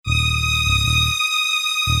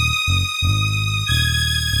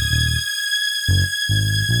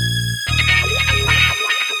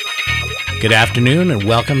Good afternoon and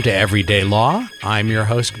welcome to Everyday Law. I'm your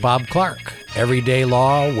host, Bob Clark. Everyday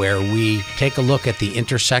Law, where we take a look at the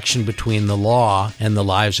intersection between the law and the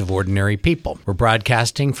lives of ordinary people. We're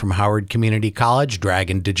broadcasting from Howard Community College,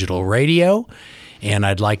 Dragon Digital Radio, and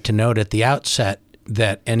I'd like to note at the outset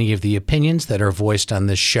that any of the opinions that are voiced on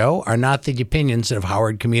this show are not the opinions of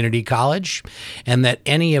Howard Community College, and that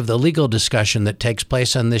any of the legal discussion that takes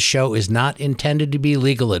place on this show is not intended to be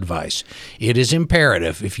legal advice. It is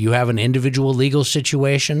imperative, if you have an individual legal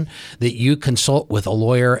situation, that you consult with a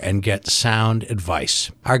lawyer and get sound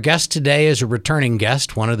advice. Our guest today is a returning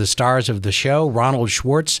guest, one of the stars of the show, Ronald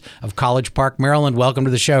Schwartz of College Park, Maryland. Welcome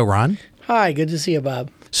to the show, Ron. Hi, good to see you,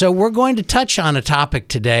 Bob. So we're going to touch on a topic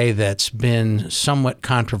today that's been somewhat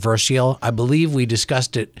controversial. I believe we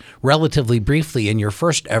discussed it relatively briefly in your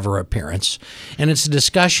first ever appearance, and it's a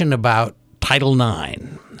discussion about Title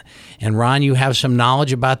IX. And Ron, you have some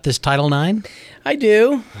knowledge about this Title IX? I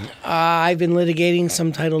do. I've been litigating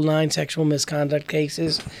some Title IX sexual misconduct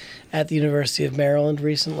cases at the University of Maryland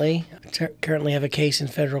recently. I currently have a case in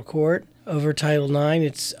federal court over Title IX.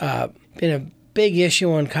 It's been a big issue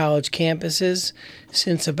on college campuses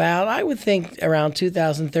since about, I would think, around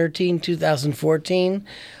 2013, 2014.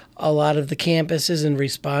 A lot of the campuses, in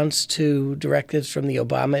response to directives from the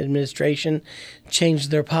Obama administration,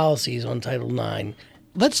 changed their policies on Title IX.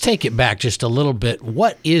 Let's take it back just a little bit.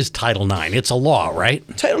 What is Title IX? It's a law, right?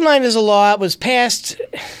 Title IX is a law. It was passed,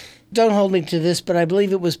 don't hold me to this, but I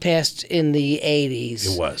believe it was passed in the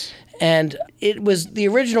 80s. It was. And it was, the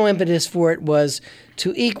original impetus for it was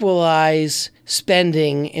to equalize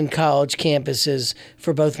spending in college campuses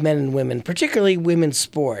for both men and women, particularly women's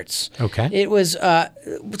sports. Okay. It was,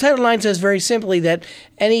 Title IX says very simply that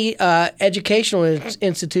any educational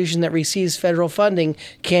institution that receives federal funding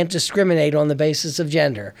can't discriminate on the basis of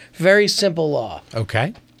gender. Very simple law.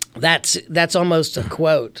 Okay. That's almost a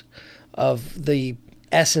quote of the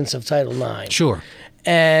essence of Title IX. Sure.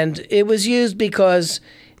 And it was used because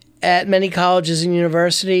at many colleges and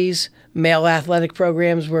universities, male athletic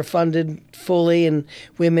programs were funded fully and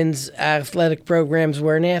women's athletic programs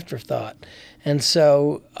were an afterthought. And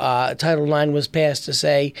so Title IX was passed to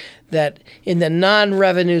say that in the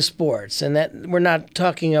non-revenue sports, and that we're not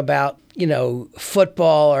talking about,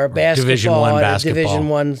 football or basketball at a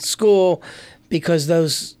Division I school, because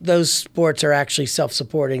those sports are actually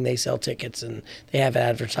self-supporting. They sell tickets and they have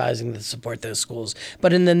advertising to support those schools.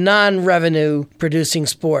 But in the non-revenue producing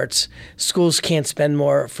sports, schools can't spend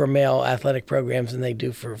more for male athletic programs than they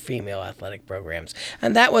do for female athletic programs.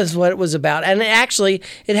 And that was what it was about. And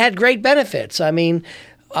it had great benefits. I mean,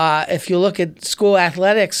 if you look at school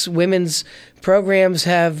athletics, women's programs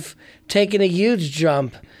have taken a huge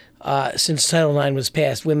jump since Title IX was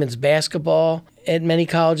passed. Women's basketball at many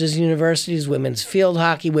colleges and universities, women's field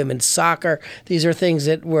hockey, women's soccer. These are things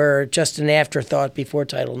that were just an afterthought before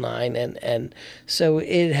Title IX. And so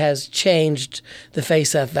it has changed the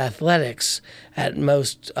face of athletics at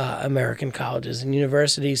most American colleges and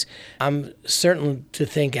universities. I'm certain to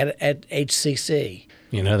think at HCC.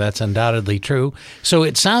 That's undoubtedly true. So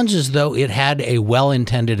it sounds as though it had a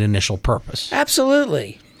well-intended initial purpose.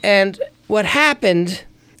 Absolutely. And what happened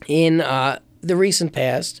in the recent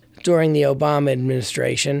past, during the Obama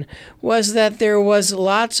administration, was that there was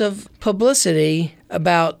lots of publicity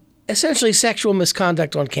about essentially sexual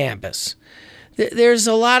misconduct on campus. There's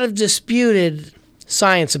a lot of disputed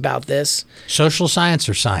science about this. Social science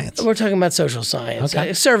or science? We're talking about social science,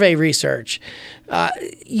 okay. Survey research.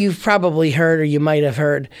 You've probably heard, or you might have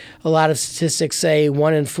heard, a lot of statistics say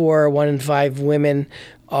 1 in 4 or 1 in 5 women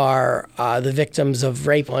are the victims of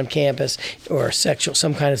rape on campus or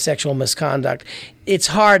some kind of sexual misconduct. It's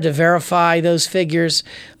hard to verify those figures.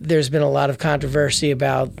 There's been a lot of controversy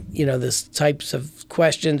about, the types of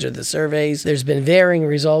questions or the surveys. There's been varying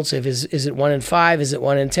results. Is it 1 in 5? Is it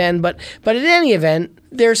 1 in 10? But in any event,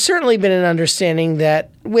 there's certainly been an understanding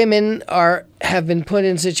that women have been put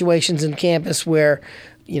in situations in campus where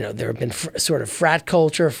there have been sort of frat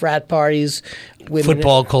culture, frat parties,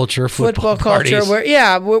 football culture, parties.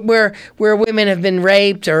 Where women have been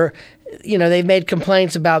raped, or they've made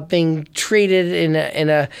complaints about being treated in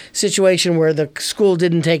a situation where the school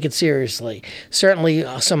didn't take it seriously. Certainly,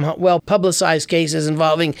 some well-publicized cases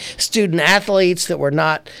involving student athletes that were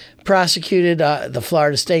not prosecuted, the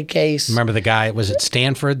Florida State case. Remember the guy, was it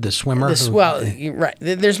Stanford, the swimmer? Right.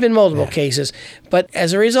 There's been multiple cases. But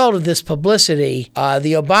as a result of this publicity,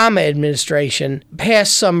 the Obama administration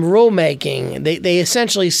passed some rulemaking. They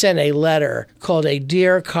essentially sent a letter called a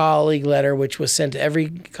Dear Colleague letter, which was sent to every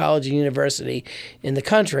college and university in the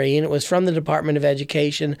country. And it was from the Department of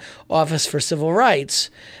Education, Office for Civil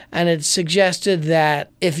Rights. And it suggested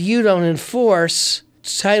that if you don't enforce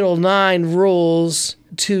Title IX rules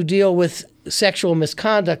to deal with sexual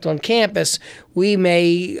misconduct on campus, we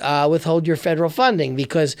may withhold your federal funding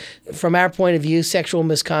because from our point of view, sexual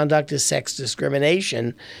misconduct is sex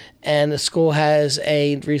discrimination, and the school has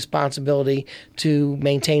a responsibility to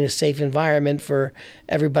maintain a safe environment for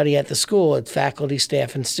everybody at the school, its faculty,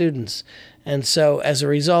 staff, and students. And so as a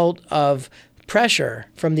result of pressure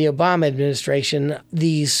from the Obama administration,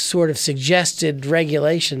 these sort of suggested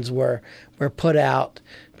regulations were put out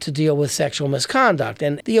to deal with sexual misconduct.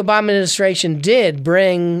 And the Obama administration did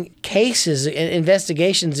bring cases,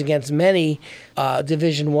 investigations against many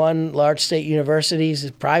Division I large state universities,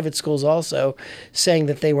 private schools also, saying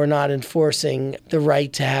that they were not enforcing the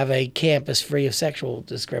right to have a campus free of sexual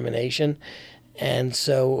discrimination. And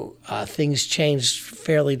so things changed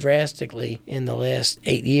fairly drastically in the last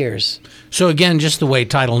 8 years. So again, just the way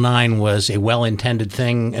Title IX was a well-intended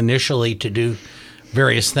thing initially to do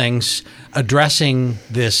various things, addressing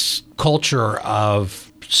this culture of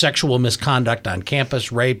sexual misconduct on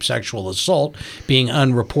campus, rape, sexual assault, being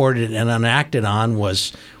unreported and unacted on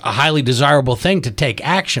was a highly desirable thing to take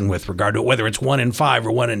action with regard to whether it's 1 in 5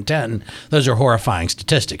 or 1 in 10. Those are horrifying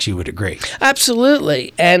statistics, you would agree.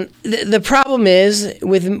 Absolutely. And the problem is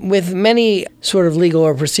with many sort of legal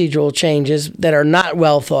or procedural changes that are not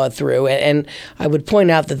well thought through, and I would point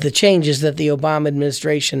out that the changes that the Obama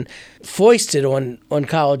administration foisted on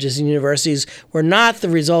colleges and universities were not the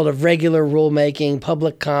result of regular rulemaking,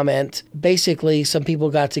 public comment. Basically, some people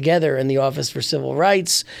got together in the Office for Civil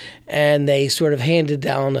Rights and they sort of handed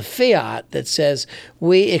down a fiat that says,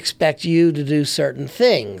 we expect you to do certain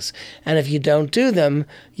things. And if you don't do them,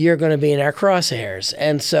 you're going to be in our crosshairs.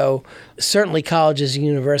 And so certainly colleges and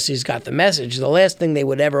universities got the message. The last thing they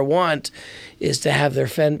would ever want is to have their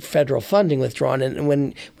federal funding withdrawn. And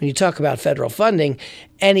when you talk about federal funding,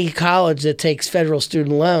 any college that takes federal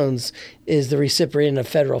student loans is the recipient of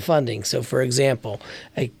federal funding. So, for example,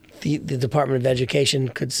 the Department of Education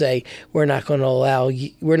could say, we're not going to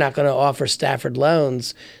offer Stafford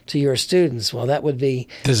loans to your students. Well, that would be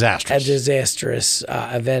a disastrous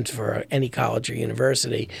event for any college or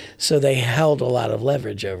university. So they held a lot of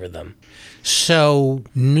leverage over them. So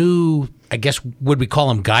new, I guess, would we call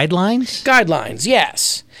them guidelines? Guidelines,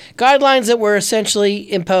 yes. Guidelines that were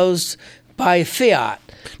essentially imposed by fiat.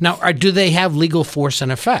 Now, do they have legal force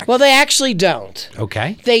and effect? Well, they actually don't.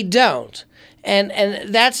 Okay. They don't.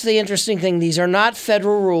 And that's the interesting thing. These are not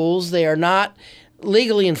federal rules. They are not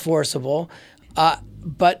legally enforceable.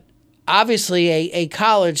 But obviously a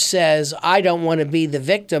college says, I don't want to be the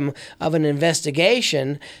victim of an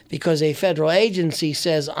investigation because a federal agency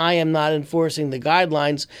says I am not enforcing the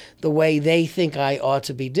guidelines the way they think I ought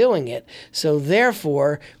to be doing it. So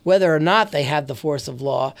therefore, whether or not they had the force of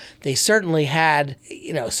law, they certainly had,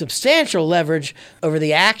 substantial leverage over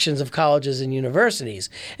the actions of colleges and universities.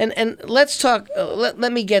 And let's talk,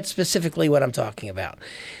 let me get specifically what I'm talking about.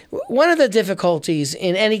 One of the difficulties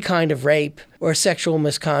in any kind of rape or sexual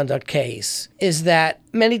misconduct case is that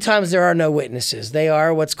many times there are no witnesses. They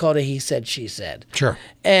are what's called a he said, she said. Sure.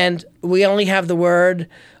 And we only have the word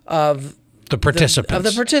of the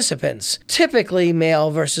participants. Typically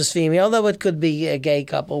male versus female, though it could be a gay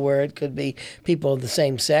couple where it could be people of the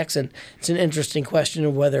same sex. And it's an interesting question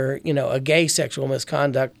of whether, a gay sexual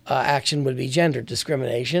misconduct action would be gender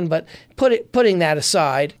discrimination. But putting that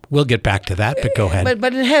aside. We'll get back to that, but go ahead.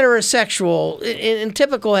 But in in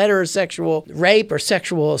typical heterosexual rape or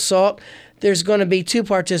sexual assault, there's going to be 2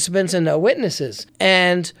 participants and no witnesses.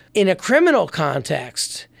 And in a criminal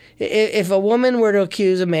context, if a woman were to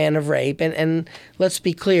accuse a man of rape, and let's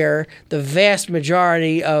be clear, the vast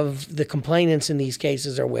majority of the complainants in these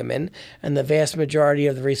cases are women, and the vast majority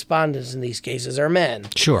of the respondents in these cases are men.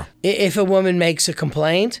 Sure. If a woman makes a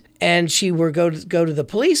complaint and she were go to the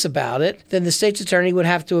police about it, then the state's attorney would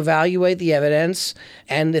have to evaluate the evidence,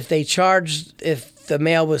 and if the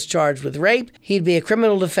male was charged with rape, he'd be a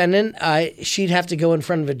criminal defendant. She'd have to go in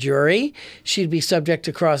front of a jury. She'd be subject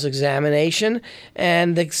to cross-examination,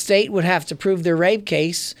 and the state would have to prove their rape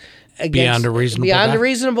case beyond a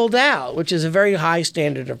reasonable doubt, which is a very high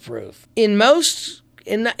standard of proof. In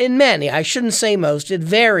many, I shouldn't say most, it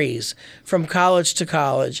varies from college to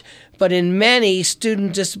college, but in many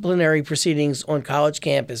student disciplinary proceedings on college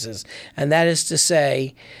campuses, and that is to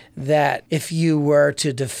say that if you were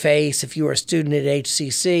to deface, if you were a student at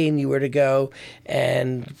HCC and you were to go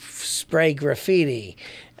and spray graffiti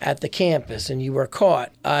at the campus and you were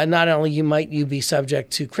caught, not only might you be subject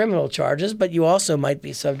to criminal charges, but you also might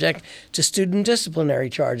be subject to student disciplinary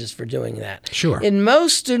charges for doing that. Sure. In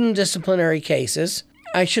most student disciplinary cases,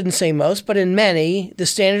 I shouldn't say most, but in many, the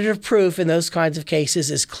standard of proof in those kinds of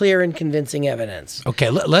cases is clear and convincing evidence. Okay,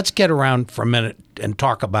 let's get around for a minute and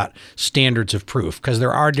talk about standards of proof, because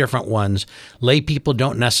there are different ones. Lay people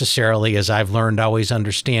don't necessarily, as I've learned, always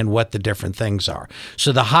understand what the different things are.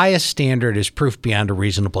 So the highest standard is proof beyond a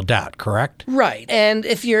reasonable doubt, correct? Right. And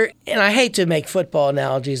I hate to make football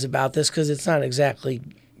analogies about this because it's not exactly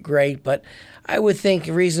great, but I would think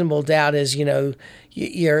reasonable doubt is, you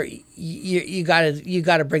got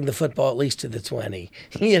to bring the football at least to the 20.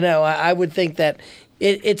 I would think that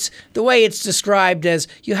it's the way it's described as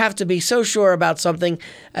you have to be so sure about something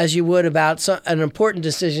as you would about an important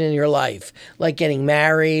decision in your life, like getting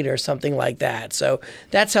married or something like that. So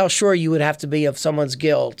that's how sure you would have to be of someone's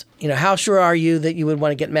guilt. How sure are you that you would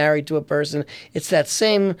want to get married to a person? It's that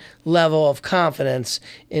same level of confidence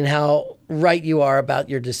in how right you are about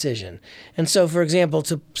your decision. And so, for example,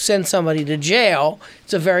 to send somebody to jail,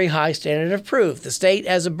 it's a very high standard of proof. The state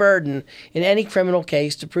has a burden in any criminal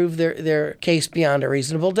case to prove their case beyond a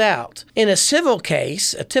reasonable doubt. In a civil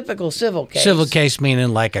case, a typical civil case... Civil case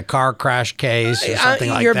meaning like a car crash case or something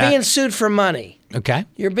like that? You're being sued for money. Okay.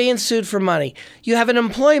 You're being sued for money. You have an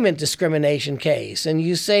employment discrimination case, and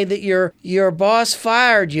you say that your boss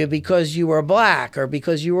fired you because you were black or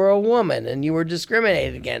because you were a woman and you were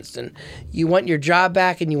discriminated against, and you want your job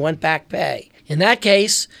back and you want back pay. In that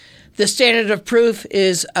case, the standard of proof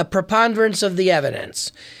is a preponderance of the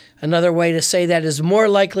evidence. Another way to say that is more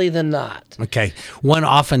likely than not. Okay. One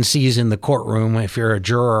often sees in the courtroom, if you're a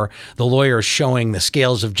juror, the lawyer showing the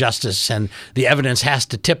scales of justice, and the evidence has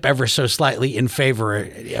to tip ever so slightly in favor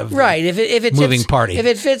of right. If it moving party. If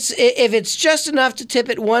it's just enough to tip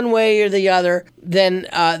it one way or the other, then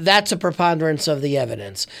that's a preponderance of the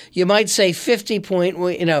evidence. You might say 50 point,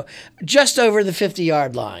 just over the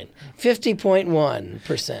 50-yard line.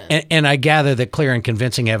 50.1%. And I gather that clear and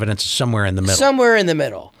convincing evidence is somewhere in the middle. Somewhere in the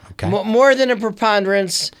middle. Okay. More than a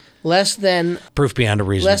preponderance, less than proof beyond a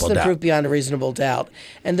reasonable doubt. Proof beyond a reasonable doubt.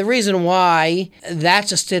 And the reason why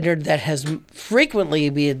that's a standard that has frequently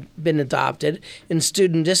been adopted in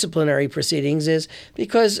student disciplinary proceedings is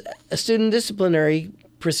because a student disciplinary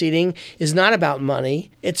proceeding is not about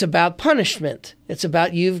money. It's about punishment. It's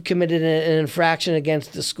about you've committed an infraction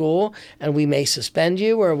against the school, and we may suspend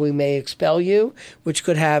you or we may expel you, which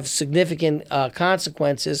could have significant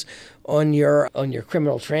consequences on your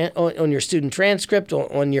criminal on your student transcript,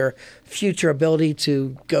 on your future ability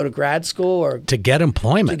to go to grad school or to get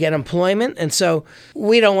employment. And so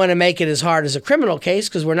we don't want to make it as hard as a criminal case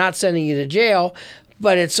because we're not sending you to jail.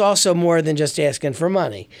 But it's also more than just asking for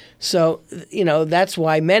money. So, that's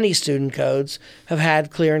why many student codes have had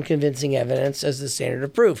clear and convincing evidence as the standard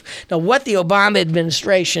of proof. Now, what the Obama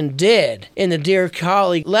administration did in the Dear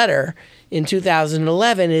Colleague letter in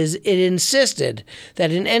 2011 is it insisted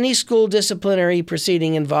that in any school disciplinary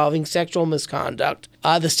proceeding involving sexual misconduct,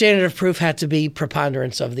 the standard of proof had to be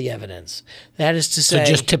preponderance of the evidence. That is to say... So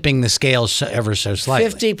just tipping the scales ever so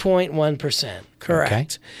slightly. 50.1%. Correct. Okay.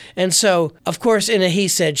 And so, of course, in a he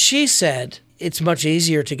said, she said, it's much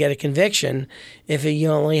easier to get a conviction if you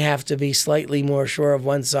only have to be slightly more sure of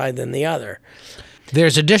one side than the other.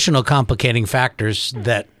 There's additional complicating factors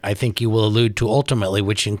that I think you will allude to ultimately,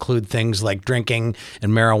 which include things like drinking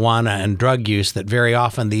and marijuana and drug use, that very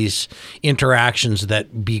often these interactions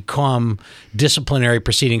that become disciplinary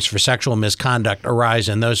proceedings for sexual misconduct arise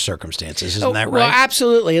in those circumstances. Isn't that right? Well,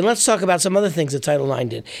 absolutely. And let's talk about some other things that Title IX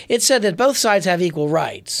did. It said that both sides have equal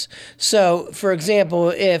rights. So, for example,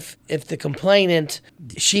 if the complainant,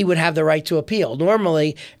 she would have the right to appeal.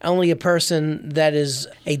 Normally, only a person that is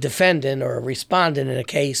a defendant or a respondent in a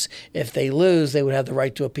case, if they lose, they would have the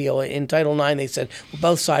right to appeal. In Title IX, they said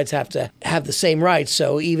both sides have to have the same rights.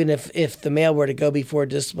 So even if the male were to go before a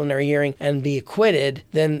disciplinary hearing and be acquitted,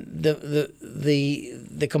 then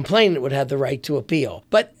the complainant would have the right to appeal.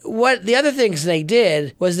 But what the other things they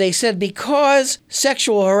did was they said because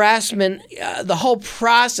sexual harassment, the whole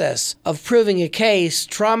process of proving a case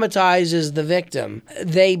traumatizes the victim,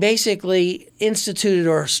 they basically instituted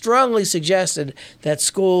or strongly suggested that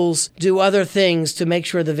schools do other things to make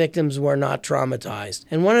sure the victims were not traumatized.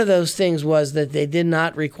 And one of those things was that they did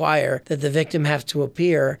not require that the victim have to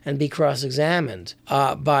appear and be cross-examined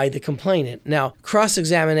by the complainant. Now,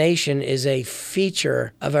 cross-examination is a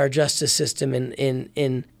feature of our justice system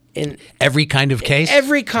in in every kind of case?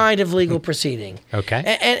 Every kind of legal proceeding. Okay.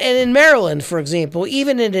 And in Maryland, for example,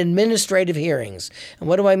 even in administrative hearings. And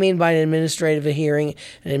what do I mean by an administrative hearing?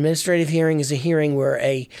 An administrative hearing is a hearing where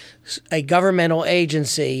a governmental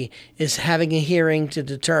agency is having a hearing to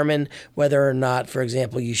determine whether or not, for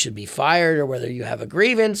example, you should be fired, or whether you have a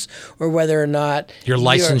grievance, or whether or not your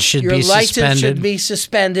license should be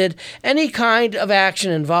suspended. Any kind of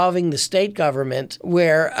action involving the state government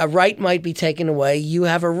where a right might be taken away, you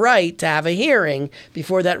have a right to have a hearing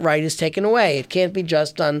before that right is taken away. It can't be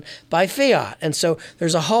just done by fiat. And so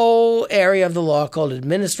there's a whole area of the law called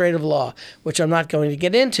administrative law, which I'm not going to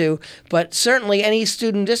get into, but certainly any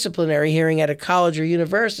student disciplinary hearing at a college or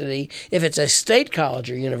university, if it's a state college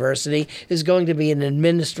or university, is going to be an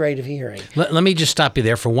administrative hearing. Let me just stop you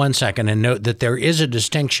there for 1 second and note that there is a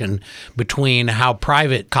distinction between how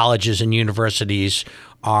private colleges and universities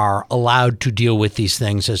are allowed to deal with these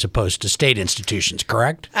things as opposed to state institutions,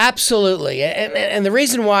 correct? Absolutely. And the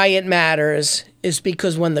reason why it matters is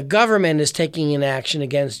because when the government is taking an action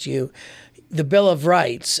against you, the Bill of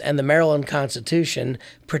Rights and the Maryland Constitution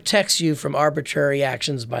protects you from arbitrary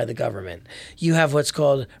actions by the government. You have what's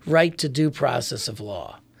called right to due process of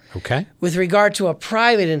law. Okay. With regard to a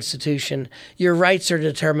private institution, your rights are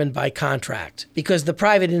determined by contract because the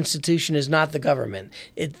private institution is not the government.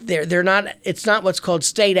 It's not what's called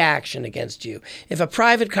state action against you. If a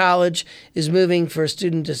private college is moving for a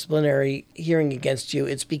student disciplinary hearing against you,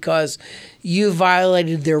 it's because you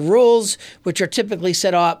violated their rules, which are typically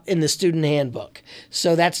set up in the student handbook.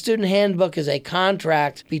 So that student handbook is a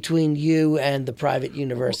contract between you and the private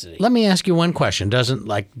university. Let me ask you one question.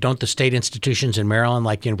 Don't the state institutions in Maryland,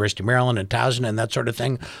 like University of Maryland and Towson and that sort of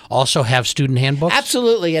thing, also have student handbooks?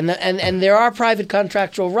 Absolutely. And there are private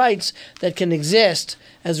contractual rights that can exist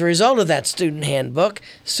as a result of that student handbook.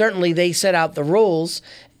 Certainly they set out the rules,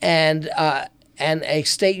 and a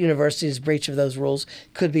state university's breach of those rules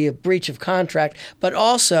could be a breach of contract. But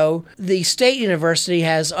also, the state university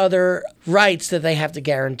has other rights that they have to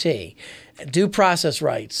guarantee. Due process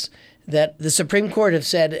rights that the Supreme Court have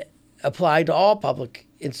said apply to all public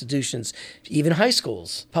institutions, even high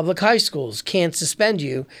schools. Public high schools can't suspend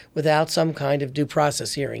you without some kind of due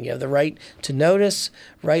process hearing. You have the right to notice,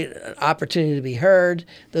 right opportunity to be heard.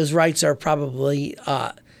 Those rights are probably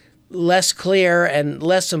less clear and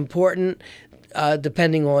less important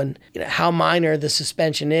depending on how minor the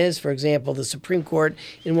suspension is. For example, the Supreme Court,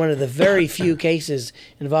 in one of the very few cases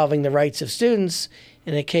involving the rights of students,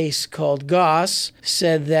 in a case called Goss,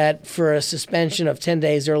 said that for a suspension of 10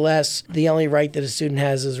 days or less, the only right that a student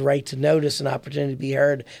has is right to notice an opportunity to be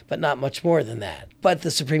heard, but not much more than that. But the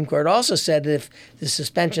Supreme Court also said that if the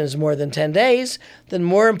suspension is more than 10 days, then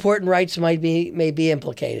more important rights may be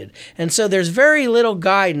implicated. And so there's very little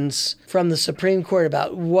guidance from the Supreme Court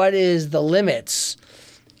about what is the limits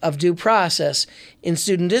of due process in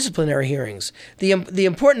student disciplinary hearings. The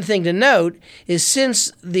important thing to note is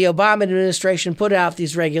since the Obama administration put out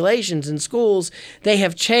these regulations in schools, they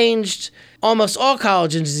have changed, almost all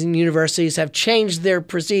colleges and universities have changed their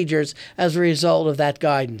procedures as a result of that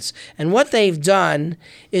guidance. And what they've done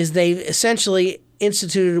is they've essentially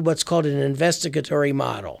instituted what's called an investigatory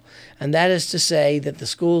model. And that is to say that the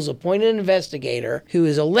schools appoint an investigator who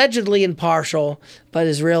is allegedly impartial, but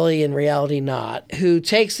is really in reality not, who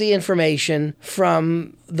takes the information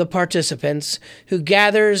from the participants, who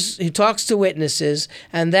talks to witnesses,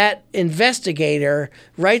 and that investigator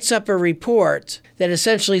writes up a report that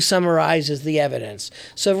essentially summarizes the evidence.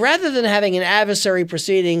 So rather than having an adversary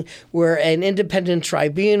proceeding where an independent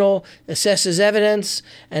tribunal assesses evidence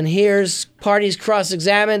and hears parties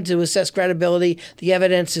cross-examined to assess credibility, the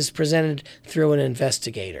evidence is presented through an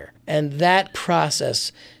investigator. And that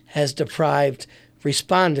process has deprived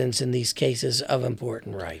respondents in these cases of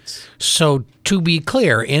important rights. So to be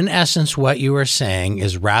clear, in essence, what you are saying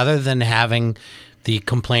is rather than having the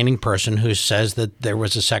complaining person who says that there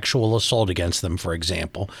was a sexual assault against them, for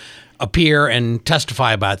example, appear and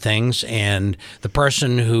testify about things, and the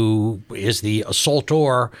person who is the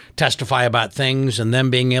assaultor testify about things, and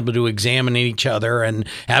them being able to examine each other and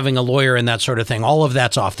having a lawyer and that sort of thing, all of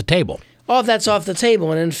that's off the table. All of that's off the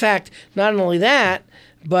table. And in fact, not only that,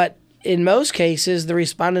 but in most cases, the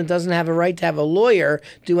respondent doesn't have a right to have a lawyer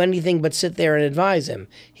do anything but sit there and advise him.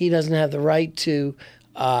 He doesn't have the right to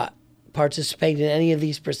participate in any of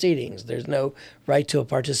these proceedings. There's no right to a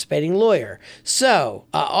participating lawyer. So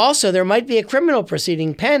also there might be a criminal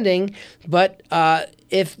proceeding pending, but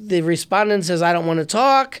if the respondent says, I don't want to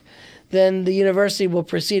talk, then the university will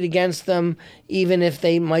proceed against them, even if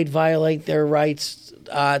they might violate their rights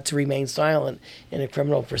to remain silent in a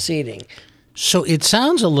criminal proceeding. So it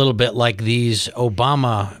sounds a little bit like these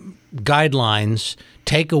Obama guidelines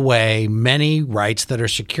take away many rights that are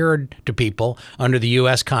secured to people under the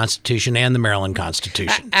U.S. Constitution and the Maryland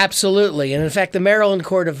Constitution. Absolutely. And in fact, the Maryland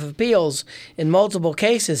Court of Appeals in multiple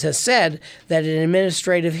cases has said that in an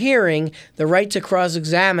administrative hearing, the right to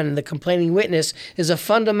cross-examine the complaining witness is a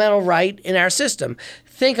fundamental right in our system.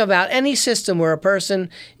 Think about any system where a person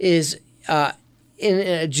is in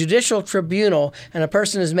a judicial tribunal and a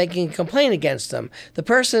person is making a complaint against them. The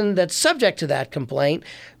person that's subject to that complaint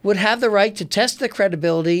would have the right to test the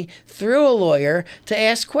credibility through a lawyer to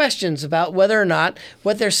ask questions about whether or not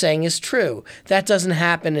what they're saying is true. That doesn't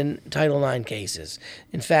happen in Title IX cases.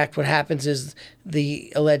 In fact, what happens is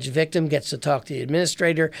the alleged victim gets to talk to the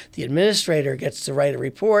administrator gets to write a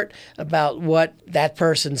report about what that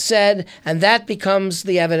person said, and that becomes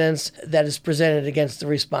the evidence that is presented against the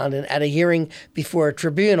respondent at a hearing before a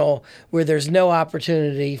tribunal where there's no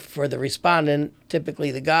opportunity for the respondent, typically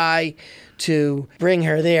the guy, to bring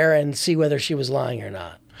her there and see whether she was lying or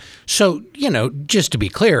not. So, just to be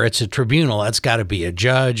clear, it's a tribunal. It's got to be a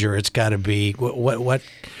judge, or it's got to be what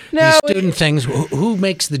no, these student things. Who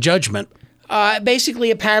makes the judgment? Basically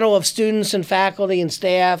a panel of students and faculty and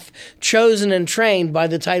staff chosen and trained by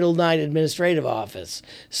the Title IX Administrative Office.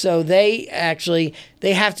 So they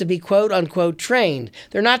have to be quote unquote trained.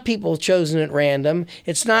 They're not people chosen at random.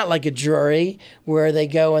 It's not like a jury where they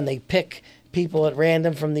go and they pick people at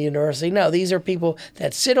random from the university. No, these are people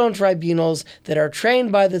that sit on tribunals that are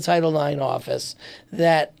trained by the Title IX office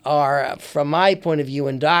that are, from my point of view,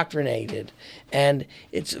 indoctrinated. And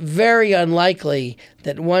it's very unlikely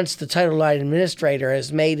that once the Title IX administrator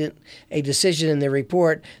has made a decision in the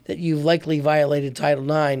report that you've likely violated Title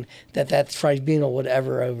IX, that tribunal would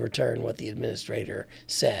ever overturn what the administrator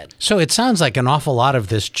said. So it sounds like an awful lot of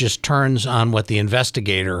this just turns on what the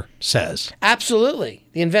investigator says. Absolutely.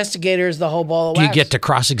 The investigator is the whole ball of wax. Do you get to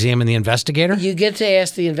cross-examine the investigator? You get to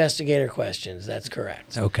ask the investigator questions. That's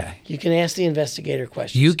correct. Okay. You can ask the investigator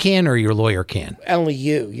questions. You can, or your lawyer can? Only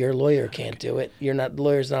you. Your lawyer can't do it. The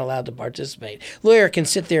lawyer's not allowed to participate. Lawyer can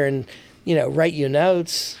sit there and, write you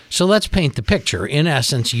notes. So let's paint the picture. In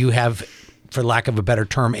essence, you have, for lack of a better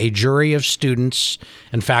term, a jury of students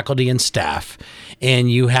and faculty and staff,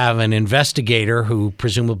 and you have an investigator who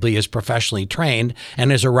presumably is professionally trained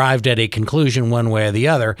and has arrived at a conclusion one way or the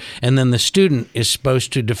other, and then the student is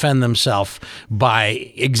supposed to defend themselves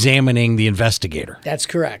by examining the investigator. That's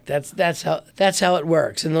correct. That's how it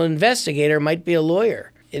works. And the investigator might be a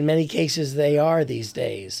lawyer. In many cases, they are these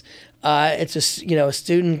days. It's a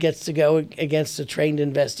student gets to go against a trained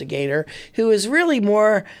investigator who is really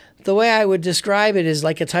more. The way I would describe it is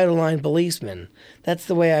like a Title IX policeman. That's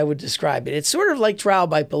the way I would describe it. It's sort of like trial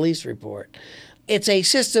by police report. It's a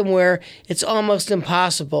system where it's almost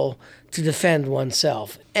impossible to defend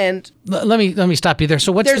oneself. And let me stop you there.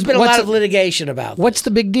 So there's been a lot of litigation about this. What's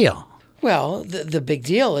the big deal? Well, the big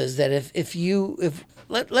deal is that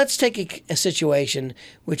let's take a situation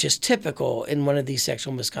which is typical in one of these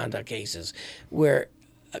sexual misconduct cases where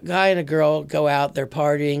a guy and a girl go out, they're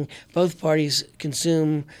partying, both parties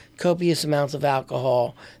consume copious amounts of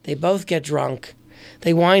alcohol, they both get drunk,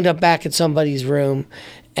 they wind up back at somebody's room,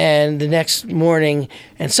 and the next morning,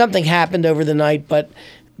 and something happened over the night, but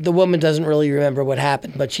the woman doesn't really remember what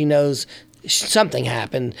happened, but she knows something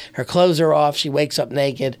happened. Her clothes are off, she wakes up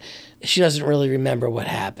naked, she doesn't really remember what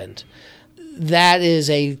happened. That is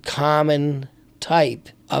a common type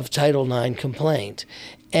of Title IX complaint.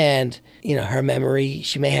 And, her memory,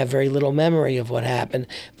 she may have very little memory of what happened,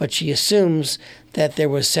 but she assumes that there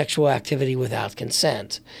was sexual activity without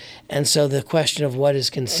consent. And so the question of what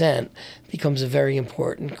is consent becomes a very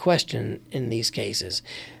important question in these cases.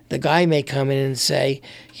 The guy may come in and say,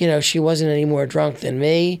 she wasn't any more drunk than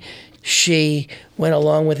me. She went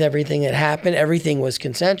along with everything that happened. Everything was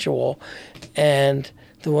consensual. And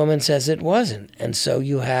the woman says it wasn't. And so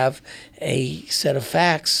you have a set of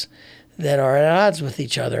facts that are at odds with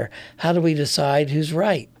each other. How do we decide who's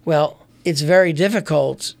right? Well, it's very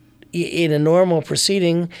difficult. In a normal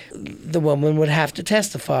proceeding, the woman would have to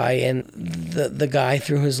testify, and the guy,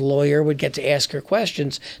 through his lawyer, would get to ask her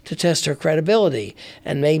questions to test her credibility.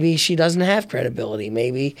 And maybe she doesn't have credibility.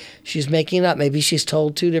 Maybe she's making up. Maybe she's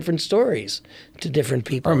told two different stories to different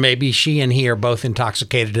people. Or maybe she and he are both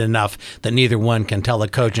intoxicated enough that neither one can tell a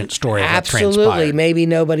cogent story of what transpired. Absolutely. Maybe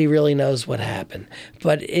nobody really knows what happened.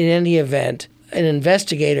 But in any event, an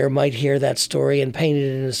investigator might hear that story and paint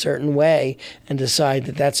it in a certain way and decide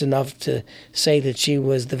that that's enough to say that she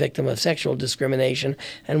was the victim of sexual discrimination.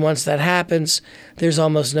 And once that happens, there's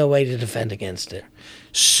almost no way to defend against it.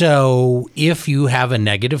 So if you have a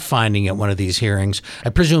negative finding at one of these hearings,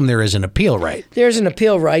 I presume there is an appeal right? There's an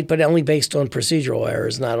appeal right, but only based on procedural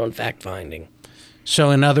errors, not on fact-finding.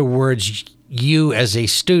 So in other words, you as a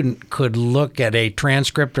student could look at a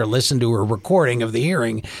transcript or listen to a recording of the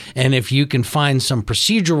hearing, and if you can find some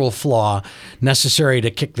procedural flaw necessary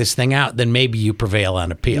to kick this thing out, then maybe you prevail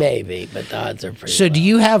on appeal. Maybe, but the odds are pretty So low. do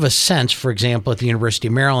you have a sense, for example, at the University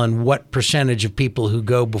of Maryland, what percentage of people who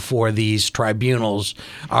go before these tribunals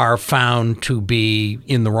are found to be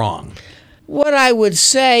in the wrong? What I would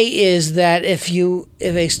say is that if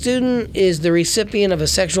a student is the recipient of a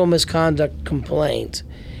sexual misconduct complaint,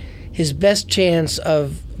 his best chance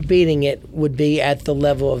of beating it would be at the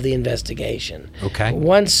level of the investigation. Okay.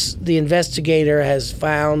 Once the investigator has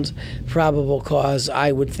found probable cause,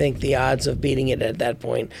 I would think the odds of beating it at that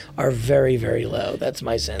point are very, very low. That's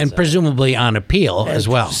my sense. And presumably on appeal as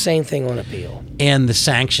well. Same thing on appeal. And the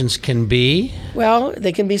sanctions can be? Well,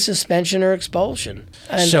 they can be suspension or expulsion,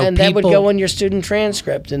 and that would people- go on your student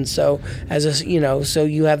transcript. And so, so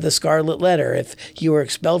you have the scarlet letter. If you were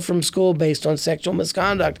expelled from school based on sexual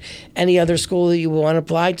misconduct, any other school that you want to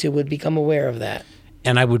apply to would become aware of that.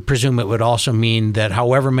 And I would presume it would also mean that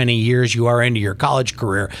however many years you are into your college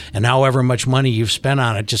career and however much money you've spent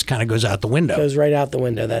on it just kind of goes out the window. Goes right out the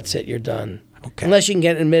window. That's it. You're done. Okay. Unless you can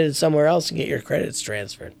get admitted somewhere else and get your credits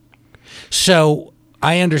transferred. So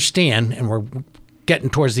I understand, and we're getting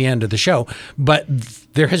towards the end of the show, but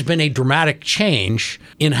there has been a dramatic change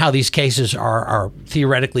in how these cases are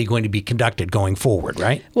theoretically going to be conducted going forward,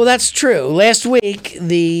 right? Well, that's true. Last week,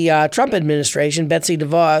 the Trump administration, Betsy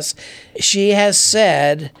DeVos, she has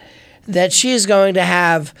said that she is going to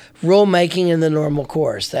have rulemaking in the normal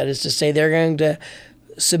course. That is to say, they're going to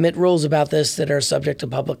submit rules about this that are subject to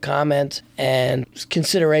public comment and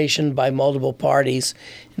consideration by multiple parties,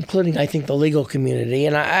 including, I think, the legal community.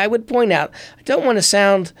 And I would point out, I don't want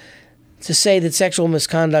to say that sexual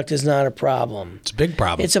misconduct is not a problem. It's a big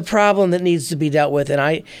problem. It's a problem that needs to be dealt with.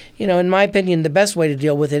 And in my opinion, the best way to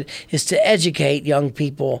deal with it is to educate young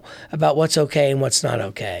people about what's okay and what's not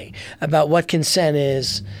okay, about what consent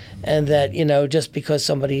is, and that, just because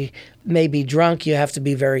somebody may be drunk, you have to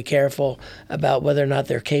be very careful about whether or not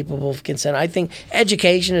they're capable of consent. I think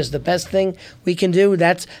education is the best thing we can do.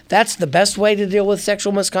 That's the best way to deal with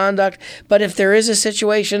sexual misconduct. But if there is a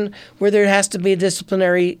situation where there has to be a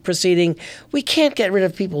disciplinary proceeding, we can't get rid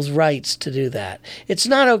of people's rights to do that. It's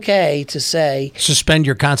not okay to say Suspend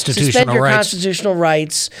your constitutional rights. Constitutional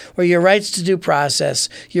rights or your rights to due process,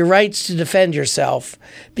 your rights to defend yourself,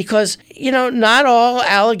 because, not all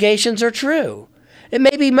allegations are true. It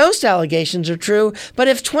may be most allegations are true, but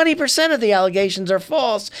if 20% of the allegations are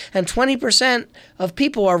false and 20% of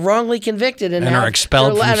people are wrongly convicted and are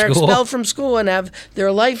expelled from school and have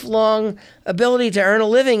their lifelong ability to earn a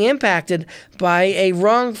living impacted by a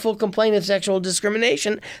wrongful complaint of sexual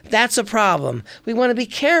discrimination, that's a problem. We want to be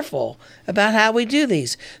careful about how we do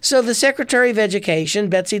these. So the Secretary of Education,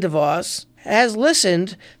 Betsy DeVos, has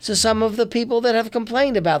listened to some of the people that have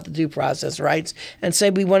complained about the due process rights and say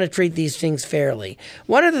we want to treat these things fairly.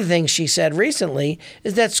 One of the things she said recently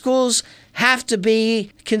is that schools have to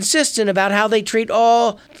be consistent about how they treat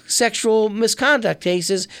all sexual misconduct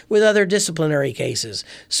cases with other disciplinary cases.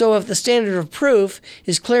 So if the standard of proof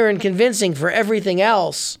is clear and convincing for everything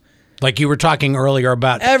else, like you were talking earlier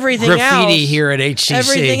about everything graffiti else, here at HCC.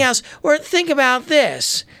 Everything else. Or think about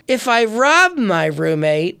this. If I robbed my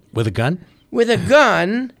roommate with a gun? With a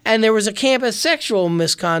gun, and there was a campus sexual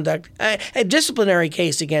misconduct, a disciplinary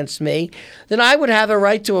case against me, then I would have a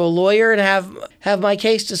right to a lawyer and have my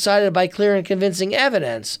case decided by clear and convincing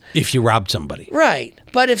evidence. If you robbed somebody. Right.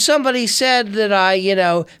 But if somebody said that I,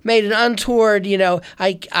 made an untoward,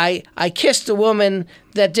 I kissed a woman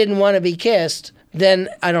that didn't want to be kissed, then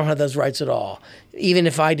I don't have those rights at all. Even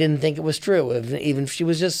if I didn't think it was true, even if she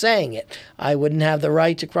was just saying it, I wouldn't have the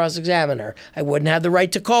right to cross-examine her. I wouldn't have the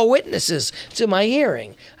right to call witnesses to my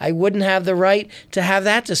hearing. I wouldn't have the right to have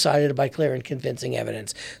that decided by clear and convincing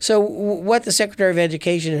evidence. So what the Secretary of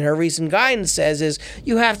Education in her recent guidance says is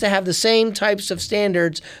you have to have the same types of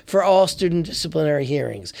standards for all student disciplinary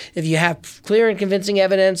hearings. If you have clear and convincing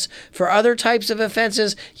evidence for other types of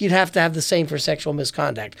offenses, you'd have to have the same for sexual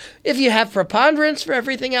misconduct. If you have preponderance for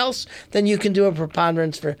everything else, then you can do a preponderance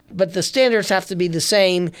but the standards have to be the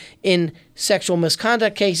same in sexual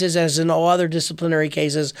misconduct cases as in all other disciplinary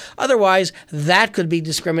cases. Otherwise, that could be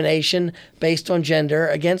discrimination based on gender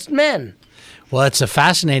against men. Well, it's a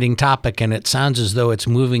fascinating topic, and it sounds as though it's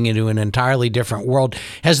moving into an entirely different world.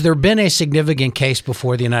 Has there been a significant case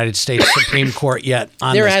before the United States Supreme Court yet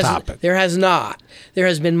on this topic? There has not. There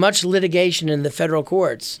has been much litigation in the federal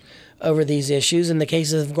courts over these issues, and the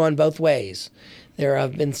cases have gone both ways. There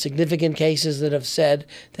have been significant cases that have said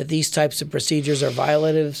that these types of procedures are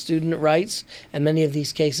violative of student rights, and many of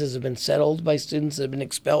these cases have been settled by students that have been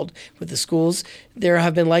expelled with the schools. There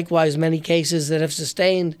have been likewise many cases that have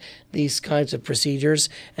sustained these kinds of procedures,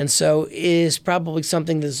 and so it is probably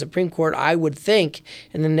something that the Supreme Court, I would think,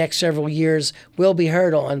 in the next several years will be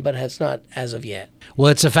heard on, but has not as of yet. Well,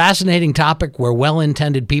 it's a fascinating topic where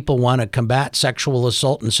well-intended people want to combat sexual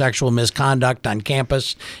assault and sexual misconduct on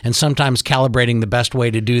campus, and sometimes calibrating the best way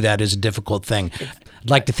to do that is a difficult thing. I'd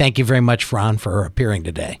like to thank you very much, Ron, for appearing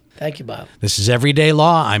today. Thank you, Bob. This is Everyday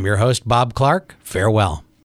Law. I'm your host, Bob Clark. Farewell.